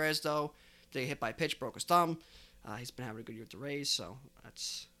 Harold Ramirez, though, they hit by a pitch, broke his thumb. He's been having a good year with the Rays, so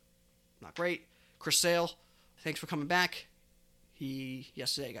that's not great. Chris Sale, thanks for coming back. He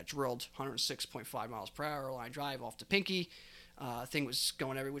yesterday got drilled 106.5 miles per hour line drive off the pinky. Thing was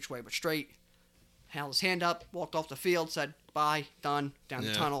going every which way but straight. Held his hand up, walked off the field, said bye, done, down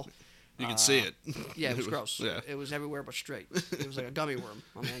the tunnel. You can see it. Yeah, it was gross. Yeah. It was everywhere but straight. It was like a gummy worm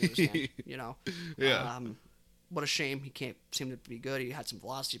on the end of his hand, Yeah. What a shame. He can't seem to be good. He had some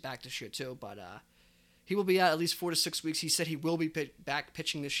velocity back this year too, but he will be out at least 4 to 6 weeks. He said he will be back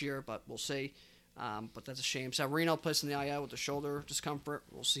pitching this year, but we'll see. But that's a shame. Severino placed in the IL with the shoulder discomfort.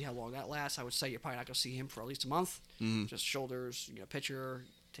 We'll see how long that lasts. I would say you're probably not going to see him for at least a month. Mm-hmm. Just shoulders, pitcher,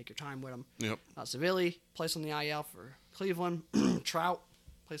 take your time with him. Yep. Savili placed on the IL for Cleveland. Trout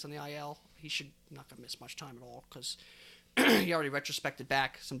placed on the IL. He should not going to miss much time at all because he already retrospected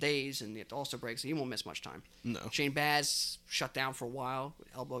back some days and it also breaks. So he won't miss much time. No. Shane Baz shut down for a while with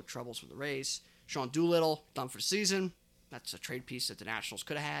elbow troubles for the Rays. Sean Doolittle done for the season. That's a trade piece that the Nationals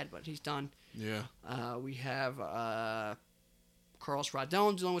could have had, but he's done. Yeah. We have Carlos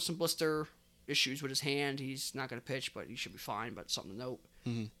Rodon dealing with some blister issues with his hand. He's not going to pitch, but he should be fine, but something to note.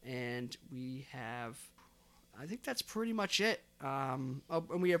 Mm-hmm. And we have, I think that's pretty much it. And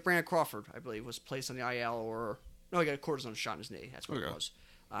we have Brandon Crawford, I believe, was placed on the IL no, he got a cortisone shot in his knee. That's what it was.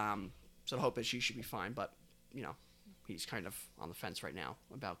 So the hope is he should be fine, but, he's kind of on the fence right now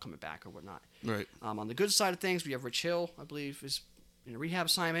about coming back or whatnot. Right. On the good side of things, we have Rich Hill, I believe, is in a rehab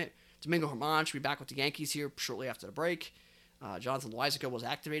assignment. Domingo Germán should be back with the Yankees here shortly after the break. Jonathan Loáisiga was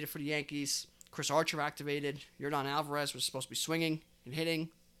activated for the Yankees. Chris Archer activated. Yordan Alvarez was supposed to be swinging and hitting,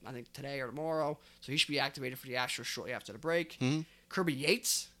 I think today or tomorrow. So he should be activated for the Astros shortly after the break. Mm-hmm. Kirby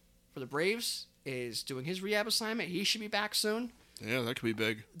Yates for the Braves is doing his rehab assignment. He should be back soon. Yeah, that could be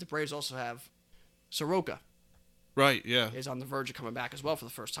big. The Braves also have Soroka. Right, yeah. Is on the verge of coming back as well for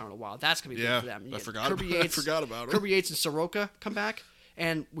the first time in a while. That's going to be big for them. I forgot about him. Kirby Yates and Soroka come back.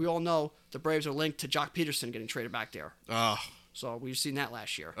 And we all know the Braves are linked to Jock Peterson getting traded back there. So we've seen that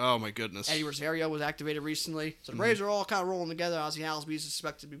last year. Oh, my goodness. Eddie Rosario was activated recently. So the Braves are all kind of rolling together. Ozzie Albies is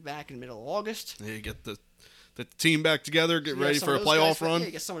expected to be back in the middle of August. Yeah, you get the team back together, get ready for a playoff run. Yeah,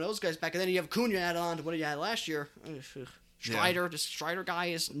 you get some of those guys back. And then you have Acuna added on to what he had last year. Strider, this Strider guy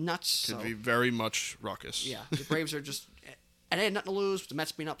is nuts. Could be very much ruckus. Yeah, the Braves are just, and they had nothing to lose. With the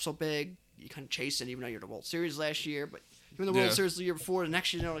Mets being up so big, you kind of chase it, even though you're the World Series last year. But even the World Series the year before, the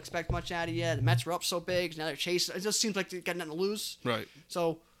next year they don't expect much out of you. The Mets were up so big, now they're chasing. It just seems like they got nothing to lose. Right.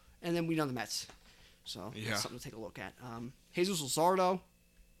 So, and then we know the Mets. So Yeah. that's something to take a look at. Jesus Luzardo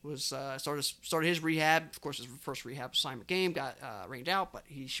was started his rehab. Of course, his first rehab assignment game got rained out, but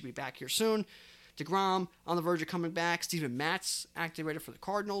he should be back here soon. DeGrom on the verge of coming back. Steven Matz activated for the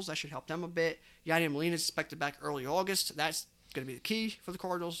Cardinals. That should help them a bit. Yadier Molina is expected back early August. That's going to be the key for the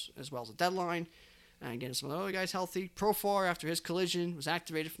Cardinals, as well as the deadline. And getting some of the other guys healthy. Profar, after his collision, was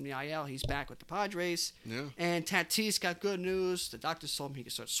activated from the IL. He's back with the Padres. Yeah. And Tatis got good news. The doctors told him he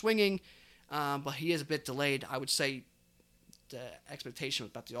could start swinging, but he is a bit delayed. I would say the expectation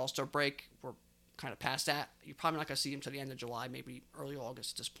about the All-Star break, we're kind of past that. You're probably not going to see him till the end of July, maybe early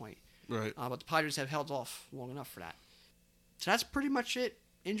August at this point. Right. But the Padres have held off long enough for that. So that's pretty much it.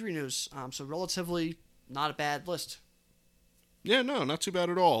 Injury news. So relatively not a bad list. Yeah, no, not too bad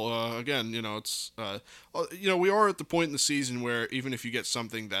at all. Again, it's we are at the point in the season where even if you get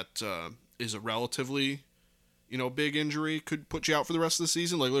something that is a relatively, big injury, could put you out for the rest of the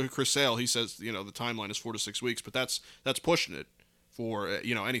season. Like look at Chris Sale, he says the timeline is 4 to 6 weeks, but that's pushing it. For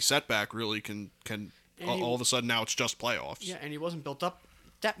any setback really can all of a sudden now it's just playoffs. Yeah, and he wasn't built up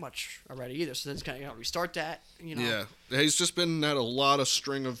that much already either. So then it's kind of restart that. Yeah, he's just been at a lot of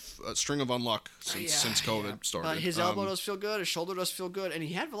string of unluck since COVID started. But his elbow does feel good, his shoulder does feel good, and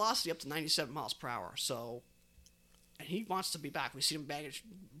he had velocity up to 97 miles per hour. So, and he wants to be back. We see him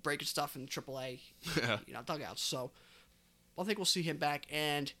breaking stuff in AAA, dugouts. So, I think we'll see him back,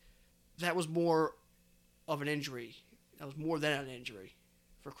 and that was more of an injury. That was more than an injury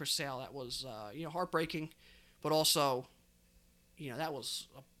for Chris Sale. That was heartbreaking, but also. That was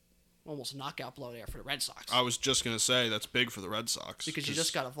almost a knockout blow there for the Red Sox. I was just going to say that's big for the Red Sox. Because you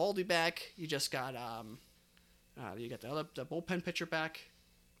just got Eovaldi back. You just got you got the bullpen pitcher back.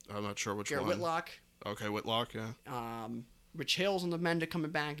 I'm not sure which Garrett one. Whitlock. Okay, Whitlock, yeah. Rich Hill's on the mend to coming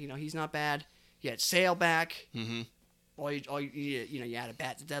back. He's not bad. You had Sale back. Mm-hmm. You had a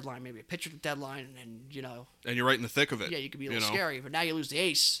bat at the deadline, maybe a pitcher at the deadline, and And you're right in the thick of it. Yeah, you could be a little scary. But now you lose the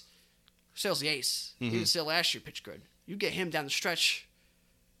ace. Sale's the ace. Mm-hmm. Even Sale last year pitched good. You get him down the stretch.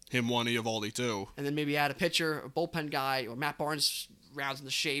 Him one, Eovaldi two. And then maybe add a pitcher, a bullpen guy, or Matt Barnes rounds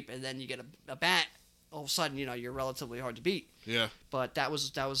into shape, and then you get a bat. All of a sudden, you're relatively hard to beat. Yeah. But that was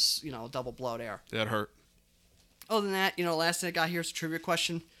a double blow there. That hurt. Other than that, the last thing I got here is a trivia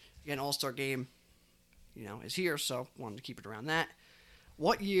question. Again, All-Star game, is here, so wanted to keep it around that.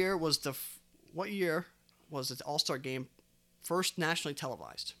 What year was the All-Star game first nationally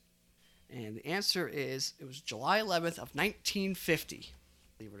televised? And the answer is it was July 11th of 1950.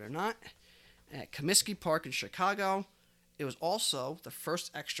 Believe it or not, at Comiskey Park in Chicago. It was also the first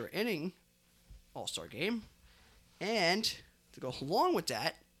extra inning All-Star game. And to go along with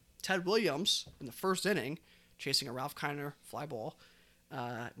that, Ted Williams, in the first inning, chasing a Ralph Kiner fly ball,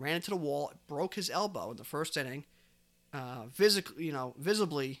 ran into the wall, broke his elbow in the first inning,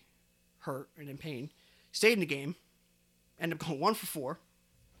 visibly hurt and in pain. Stayed in the game, ended up going 1 for 4.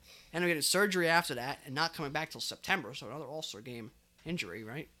 Ended up getting surgery after that and not coming back till September, so another All-Star game injury,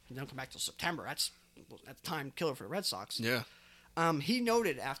 right? And don't come back till September. That's, at the time, killer for the Red Sox. Yeah. He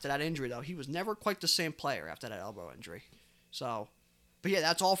noted after that injury, though, he was never quite the same player after that elbow injury. So, but yeah,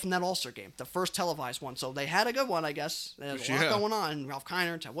 that's all from that All-Star game, the first televised one. So they had a good one, I guess. There's a lot going on. Ralph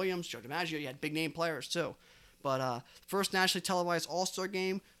Kiner, Ted Williams, Joe DiMaggio, you had big-name players, too. But first nationally televised All-Star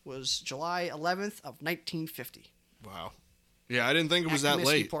game was July 11th of 1950. Wow. Yeah, I didn't think it was at that Comiskey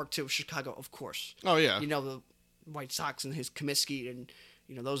late. Park, too, Chicago, of course. Oh, yeah. The White Sox and his Comiskey and,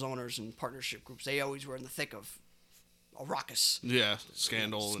 those owners and partnership groups, they always were in the thick of a raucous. Yeah,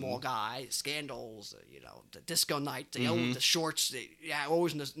 scandal. Small guy, scandals, the disco night, the shorts,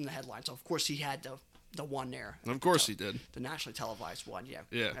 always in the headlines. So, of course, he had the one there. Of course he did. The nationally televised one, yeah.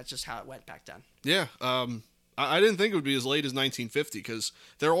 Yeah. That's just how it went back then. Yeah, I didn't think it would be as late as 1950 because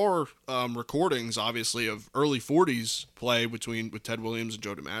there are recordings, obviously, of early 40s play with Ted Williams and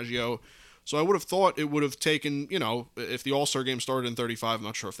Joe DiMaggio. So I would have thought it would have taken, if the All-Star game started in 35, I'm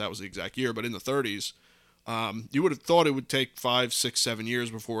not sure if that was the exact year, but in the 30s, you would have thought it would take 5, 6, 7 years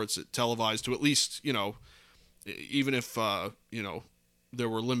before it's televised to at least, even if, there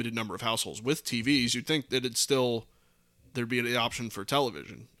were a limited number of households with TVs, you'd think that there'd be the option for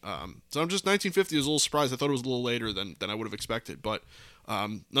television. So I'm just 1950 was a little surprised. I thought it was a little later than I would have expected, but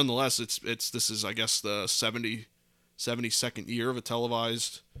nonetheless, this is I guess the 72nd year of a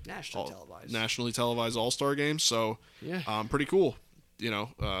nationally televised All-Star game. So yeah, pretty cool. Yeah,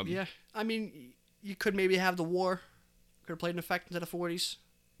 I mean, you could maybe have the war could have played an effect into the 40s.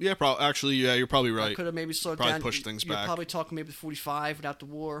 Yeah, actually, you're probably right. Could have maybe slowed probably down. Pushed things you're back. Probably talking maybe 45 without the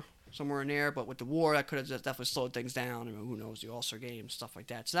war. Somewhere in there, but with the war, that could have definitely slowed things down. I mean, who knows, the All-Star game, stuff like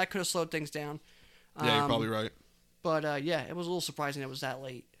that. So that could have slowed things down. Yeah, you're probably right. But, yeah, it was a little surprising it was that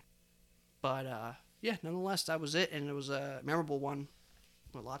late. But, yeah, nonetheless, that was it, and it was a memorable one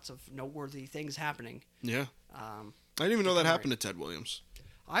with lots of noteworthy things happening. Yeah. Um, I didn't even know that Right. happened to Ted Williams.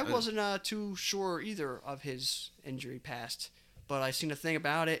 I wasn't too sure either of his injury past, but I seen a thing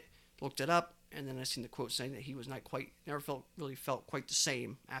about it, looked it up, and then I seen the quote saying that he was not quite, really felt quite the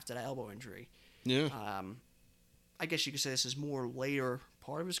same after that elbow injury. Yeah. I guess you could say this is more later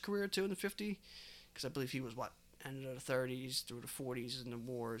part of his career too in the 50s, because I believe he was ended of the 30s through the 40s and the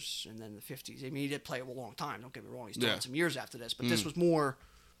wars, and then the 50s. I mean, he did play a long time. Don't get me wrong; he still had some years after this, but this was more,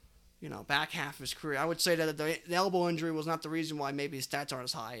 back half of his career. I would say that the elbow injury was not the reason why maybe his stats aren't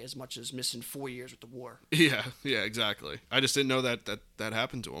as high as much as missing 4 years with the war. Yeah, exactly. I just didn't know that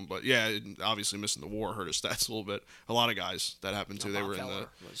happened to him. But yeah, obviously missing the war hurt his stats a little bit. A lot of guys that happened to. They Bob were in Feller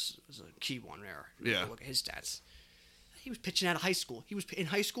the was a key one there. Yeah. Look at his stats. He was pitching out of high school. He was in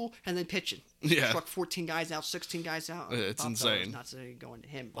high school and then pitching. Yeah. Struck 14 guys out, 16 guys out. It's Bob Feller's insane. Not saying going to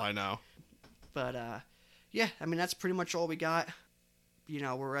him. I know. But, yeah, I mean, that's pretty much all we got.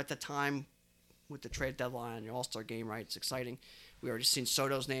 We're at the time with the trade deadline and the All-Star game, right? It's exciting. We already seen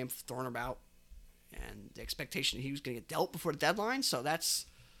Soto's name thrown about and the expectation that he was going to get dealt before the deadline. So that's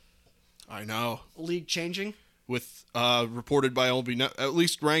I know. league changing. With reported by MLB, at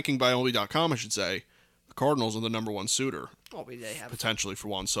least ranking by MLB.com, I should say, the Cardinals are the number one suitor Oh, they have potentially for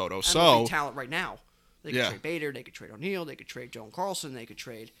Juan Soto. MLB So talent right now. They could Yeah. trade Bader, they could trade O'Neill, they could trade Joan Carlson, they could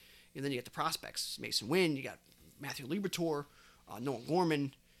trade, and then you get the prospects: Mason Wynn, you got Matthew Liberatore, Nolan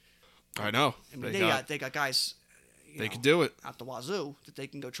Gorman. I know I mean, they got guys. they could do it. Out the wazoo that they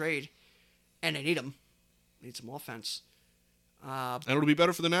can go trade, and they need them. Need some offense. And it'll be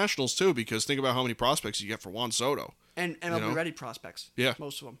better for the Nationals too, because think about how many prospects you get for Juan Soto. And MLB ready prospects. Yeah.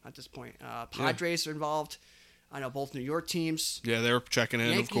 Most of them at this point. Padres are involved. I know both New York teams. Yeah, they're checking in,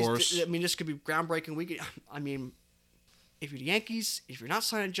 Yankees, of course. I mean, this could be groundbreaking. If you're the Yankees, if you're not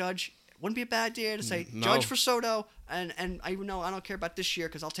signing Judge, it wouldn't be a bad idea to say No. Judge for Soto. And I don't care about this year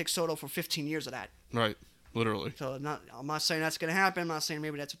because I'll take Soto for 15 years of that. Right, literally. So I'm not saying that's going to happen. I'm not saying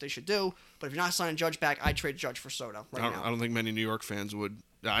maybe that's what they should do. But if you're not signing Judge back, I'd trade Judge for Soto right now. I don't think many New York fans would.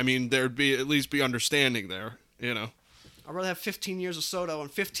 I mean, there'd be at least be understanding there. I'd rather have 15 years of Soto and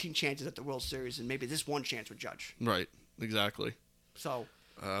 15 chances at the World Series and maybe this one chance with Judge. Right, exactly. So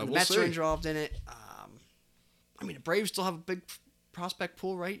We'll the Mets see. are involved in it. The Braves still have a big prospect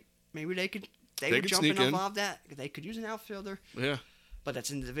pool, right? Maybe they would could jump sneak in and in. involve that. They could use an outfielder, Yeah. but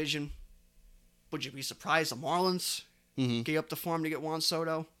that's in the division. Would you be surprised the Marlins gave up the farm to get Juan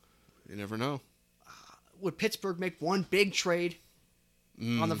Soto? You never know. Would Pittsburgh make one big trade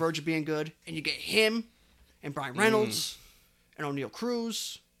on the verge of being good, and you get him and Brian Reynolds and O'Neill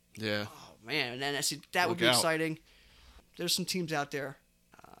Cruz? Yeah. Oh man, and then that would Look be out. exciting. There's some teams out there.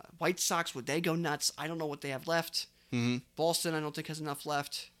 White Sox, would they go nuts? I don't know what they have left. Boston, I don't think has enough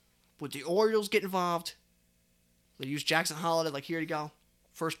left. Would the Orioles get involved? They use Jackson Holiday, like, here you go,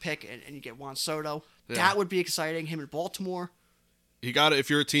 first pick, and you get Juan Soto. Yeah. That would be exciting. Him in Baltimore. You got to, if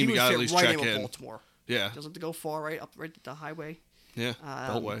you're a team, He you would got to fit at least right check in with in. Baltimore. Yeah. Doesn't have to go far, right up the highway. Yeah.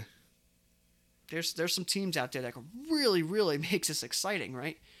 Beltway. There's some teams out there that could really, really make this exciting,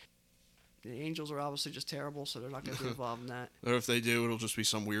 right? The Angels are obviously just terrible, so they're not going to be involved in that. Or if they do, it'll just be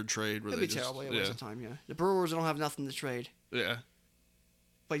some weird trade where It'd they be just terrible. Yeah, waste of time. Yeah, the Brewers don't have nothing to trade. Yeah.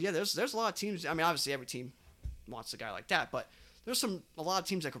 But yeah, there's a lot of teams. I mean, obviously every team wants a guy like that, but there's a lot of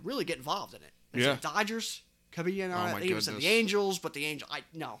teams that could really get involved in it. Yeah. The Dodgers could be in on Oh, my it. They even said the goodness. Angels, but the Angels,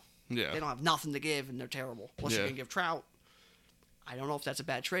 no, Yeah. they don't have nothing to give, and they're terrible. Unless Yeah. you can give Trout. I don't know if that's a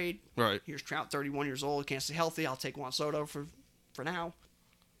bad trade. Right. Here's Trout, 31 years old, can't stay healthy. I'll take Juan Soto for now.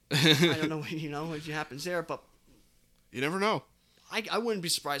 I don't know, what happens there, but You never know. I wouldn't be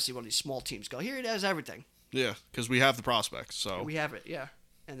surprised to see one of these small teams go, here it has everything. Yeah, because we have the prospects. So We have it, yeah.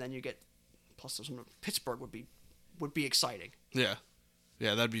 And then you get, plus Pittsburgh would be exciting. yeah,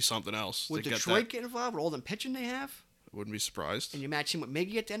 that'd be something else. Would to Detroit get get involved with all them pitching they have? that. Wouldn't be surprised. And you match him with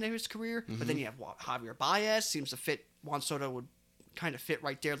Miggy at the end of his career, but then you have Javier Baez, seems to fit. Juan Soto would kind of fit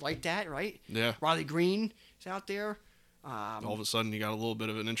right there like that, right? Yeah. Riley Green is out there. All of a sudden, you got a little bit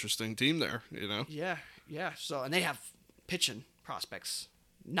of an interesting team there. Yeah. So, and they have pitching prospects,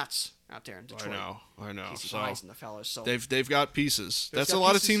 nuts out there in Detroit. I know. Casey So Mize and the fellas. So they've got pieces. They've That's got a lot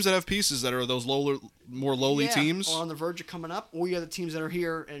of pieces. teams that have pieces that are those more lowly yeah, teams. or on the verge of coming up, or you have the teams that are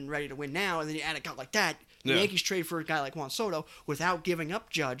here and ready to win now, and then you add a guy like that. The Yeah. Yankees trade for a guy like Juan Soto without giving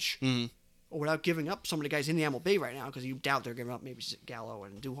up Judge, or without giving up some of the guys in the MLB right now, because you doubt they're giving up maybe Gallo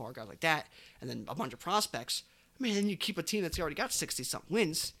and Duhar, guys like that, and then a bunch of prospects. I mean, then you keep a team that's already got 60-something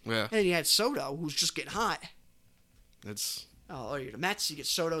wins, Yeah. and then you had Soto, who's just getting hot. It's Oh, or you're the Mets, you get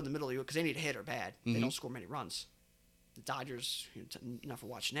Soto in the middle of you, because they need a hitter bad. They don't score many runs. The Dodgers, enough for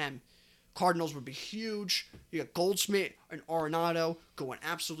watching them. Cardinals would be huge. You got Goldschmidt and Arenado going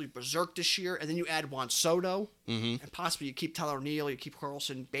absolutely berserk this year, and then you add Juan Soto, and possibly you keep Tyler O'Neill, you keep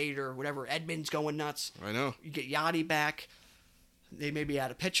Carlson, Bader, whatever. Edmonds going nuts. I know. You get Yachty back. They maybe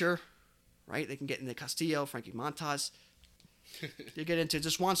add a pitcher, right? They can get into Castillo, Frankie Montas. You get into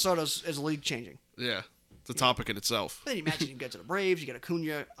just Juan Soto is league changing. Yeah, it's a topic in itself. Then you imagine you get to the Braves, you get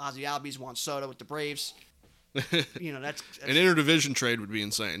Acuna, Ozzie Albies, Juan Soto with the Braves. That's An interdivision trade would be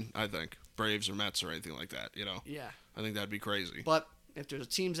insane, I think. Braves or Mets or anything like that, Yeah. I think that'd be crazy. But if there's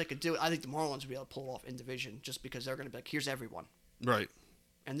teams that could do it, I think the Marlins would be able to pull off in division just because they're going to be like, here's everyone. Right.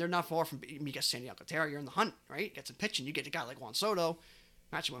 And they're not far from, you get Sandy Alcantara, you're in the hunt, right? Get some pitching. You get a guy like Juan Soto,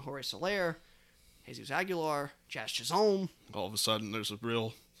 matching with Jorge Soler, Jesus Aguilar, Jazz Chisholm. All of a sudden, there's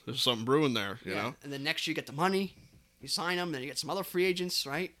something brewing there, you know? And then next year you get the money, you sign them, then you get some other free agents,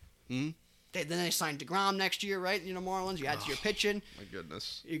 right? Mm-hmm. Then they sign DeGrom next year, right? Marlins, you add to your pitching. My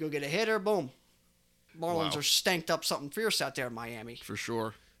goodness. You go get a hitter, boom. Marlins Wow. are stanked up something fierce out there in Miami. For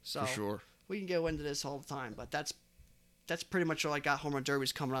sure. So For sure. we can go into this all the time, but that's pretty much all I got. Home run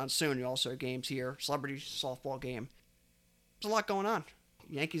derby's coming on soon. You also have games here, celebrity softball game. There's a lot going on.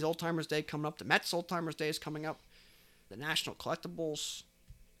 Yankees Old Timers Day coming up. The Mets Old Timers Day is coming up. The National Collectibles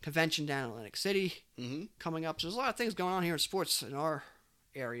Convention down in Atlantic City coming up. So there's a lot of things going on here in sports in our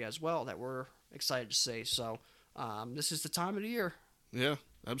area as well that we're excited to see. So this is the time of the year. Yeah,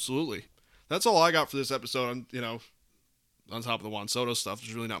 absolutely. That's all I got for this episode. On top of the Juan Soto stuff,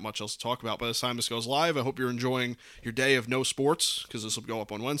 there's really not much else to talk about by the time this goes live. I hope you're enjoying your day of no sports, because this will go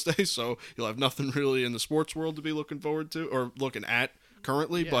up on Wednesday, so you'll have nothing really in the sports world to be looking forward to or looking at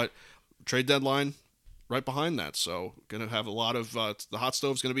currently. Yeah. But trade deadline right behind that, so gonna have a lot of the hot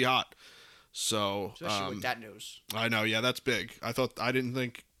stove's gonna be hot. So Especially with that news. I know, yeah, that's big. I didn't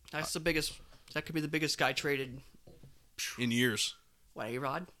think That's the biggest. That could be the biggest guy traded. in years, What,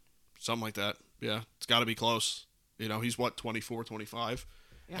 A-Rod? something like that. Yeah, it's got to be close. He's what, 24, 25,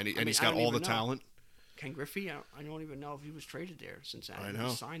 Yeah, and I he's mean, I got don't all the even know. talent. Ken Griffey? I don't even know if he was traded there since I he know.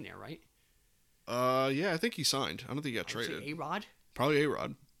 was signed there, right? Yeah, I think he signed. I don't think he got I would say traded. A-Rod? Probably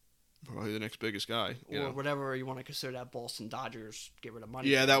A-Rod. Probably the next biggest guy. Or whatever you want to consider that Boston Dodgers get rid of money.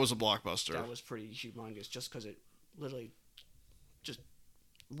 Yeah, for. that was a blockbuster. That was pretty humongous just because it literally just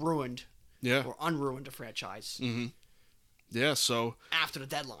ruined Yeah. or unruined the franchise. Mm-hmm. Yeah, so, After the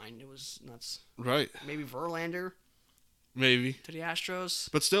deadline, it was nuts. right. Maybe Verlander Maybe. to the Astros.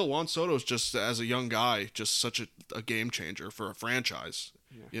 But still, Juan Soto's just, as a young guy, just such a game changer for a franchise.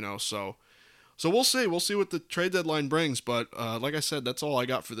 Yeah. So we'll see. We'll see what the trade deadline brings. But like I said, that's all I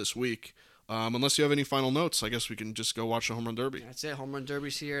got for this week. Unless you have any final notes, I guess we can just go watch the Home Run Derby. That's it. Home Run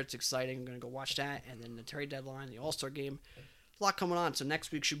Derby's here. It's exciting. I'm going to go watch that. And then the trade deadline, the All-Star game. A lot coming on. So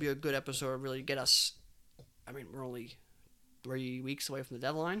next week should be a good episode. Really get us. I mean, we're only 3 weeks away from the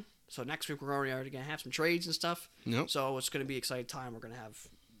deadline. So next week we're already going to have some trades and stuff. Yep. So it's going to be an exciting time. We're going to have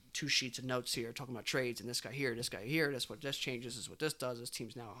 2 sheets of notes here talking about trades and this guy here, this guy here. This what this changes. This is what this does. This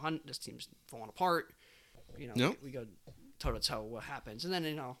team's now a hunt. This team's falling apart. Yep. We go toe to toe what happens, and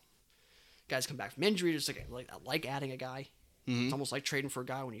then guys come back from injury. Just like adding a guy. Mm-hmm. It's almost like trading for a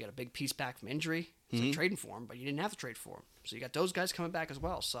guy when you get a big piece back from injury. It's like trading for him, but you didn't have to trade for him. So you got those guys coming back as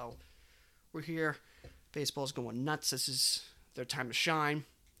well. So we're here. Baseball's going nuts. This is their time to shine.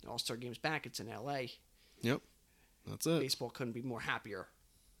 The All-Star game's back. It's in L.A. Yep. That's it. Baseball couldn't be more happier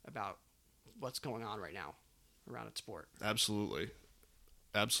about what's going on right now around its sport. Absolutely.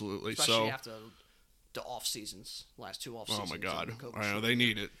 Especially Especially after the off seasons, last 2 off Oh seasons. my God! of COVID I know shit. they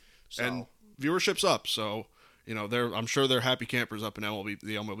need it, So- and viewership's up. So I'm sure they're happy campers up in the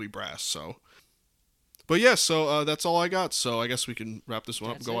MLB brass. So, but yeah, so that's all I got. So I guess we can wrap this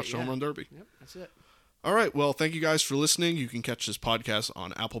one up and That's go it, watch the yeah. Home Run Derby. Yep, that's it. All right. Well, thank you guys for listening. You can catch this podcast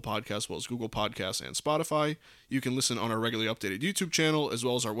on Apple Podcasts, as well as Google Podcasts and Spotify. You can listen on our regularly updated YouTube channel, as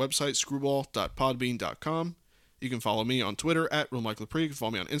well as our website, screwball.podbean.com. You can follow me on Twitter at Real Mike Lepre. You can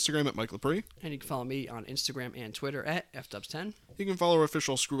follow me on Instagram at Mike Lepre. And you can follow me on Instagram and Twitter at FDubs10. You can follow our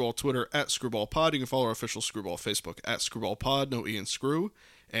official Screwball Twitter at ScrewballPod. You can follow our official Screwball Facebook at ScrewballPod. No E in Screw.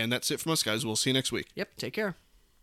 And that's it from us, guys. We'll see you next week. Yep, take care.